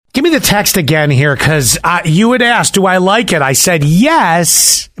the text again here, because you had asked, do I like it? I said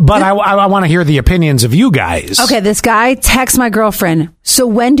yes, but I want to hear the opinions of you guys. Okay, this guy texts my girlfriend, so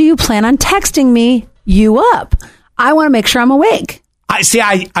when do you plan on texting me you up? I want to make sure I'm awake.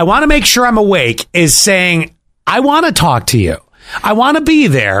 I want to make sure I'm awake is saying, I want to talk to you. I want to be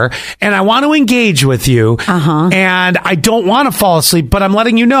there, and I want to engage with you, and I don't want to fall asleep, but I'm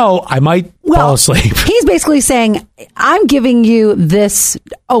letting you know I might fall asleep. He's basically saying, I'm giving you this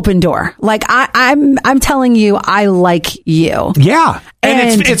open door. Like, I'm telling you I like you. Yeah.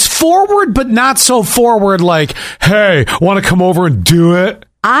 And it's forward, but not so forward like, hey, want to come over and do it?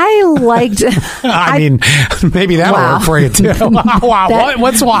 I liked. I mean, maybe that'll work for you too. Wow,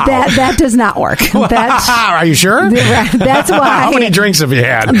 what's wow? That does not work. Are you sure? That's why. How many drinks have you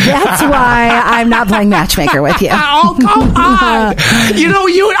had? That's why I'm not playing matchmaker with you. Oh, come on!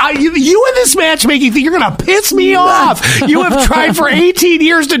 You and this matchmaking thing, you're gonna piss me off. You have tried for 18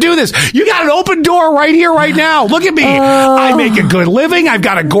 years to do this. You got an open door right here, right now. Look at me. I make a good living. I've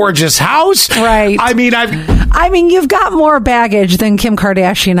got a gorgeous house. Right. I mean, you've got more baggage than Kim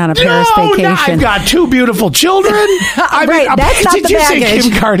Kardashian on a Paris vacation. No, I've got 2 beautiful children. That's not the baggage. Did you say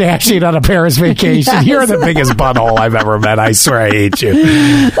Kim Kardashian on a Paris vacation? Yes. You're the biggest butthole I've ever met. I swear I hate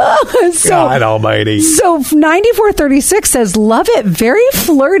you. God almighty. So 9436 says, love it. Very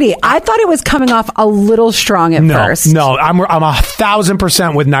flirty. I thought it was coming off a little strong at first. No, I'm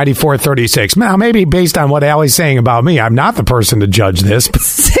 1,000% with 9436. Now, maybe based on what Allie's saying about me, I'm not the person to judge this.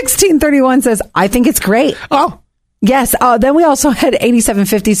 1631 says, I think it's great. Oh. Yes. Then we also had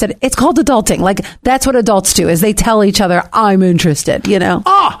 8750 said, it's called adulting. Like, that's what adults do, is they tell each other, I'm interested, you know?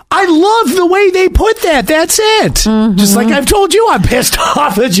 Oh, I love the way they put that. That's it. Mm-hmm. Just like I've told you, I'm pissed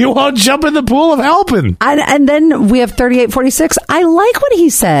off that you won't jump in the pool of helping. And then we have 3846. I like what he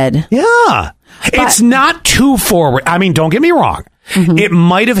said. Yeah. It's not too forward. I mean, don't get me wrong. Mm-hmm. It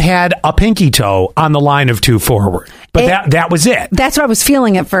might have had a pinky toe on the line of too forward, but that was it. That's what I was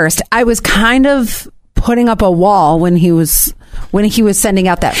feeling at first. I was kind of putting up a wall when he was sending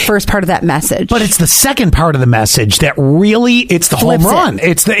out that first part of that message. But it's the second part of the message that really, it's the home run.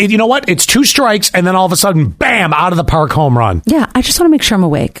 It's you know what? It's 2 strikes and then all of a sudden, bam, out of the park home run. Yeah, I just want to make sure I'm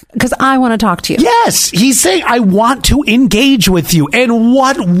awake because I want to talk to you. Yes, he's saying, I want to engage with you. And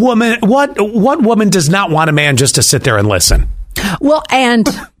what woman does not want a man just to sit there and listen? Well, and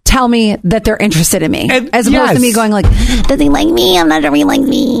tell me that they're interested in me, as opposed to me going like, does he like me? I'm not sure he likes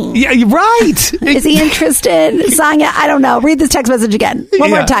me. Yeah, you're right. Is he interested? Sonia, I don't know. Read this text message again.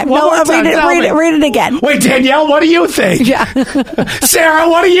 One more time. Read it again. Wait, Danielle, what do you think? Yeah. Sarah,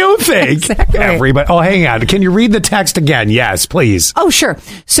 what do you think? Exactly. Everybody. Oh, hang on. Can you read the text again? Yes, please. Oh, sure.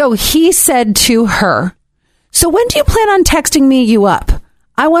 So he said to her, so when do you plan on texting me you up?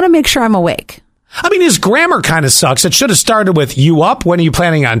 I want to make sure I'm awake. I mean, his grammar kind of sucks. It should have started with, you up? When are you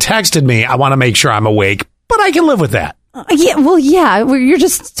planning on texting me? I want to make sure I'm awake, but I can live with that. Yeah, well, yeah. You're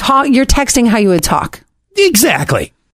just you're texting how you would talk. Exactly.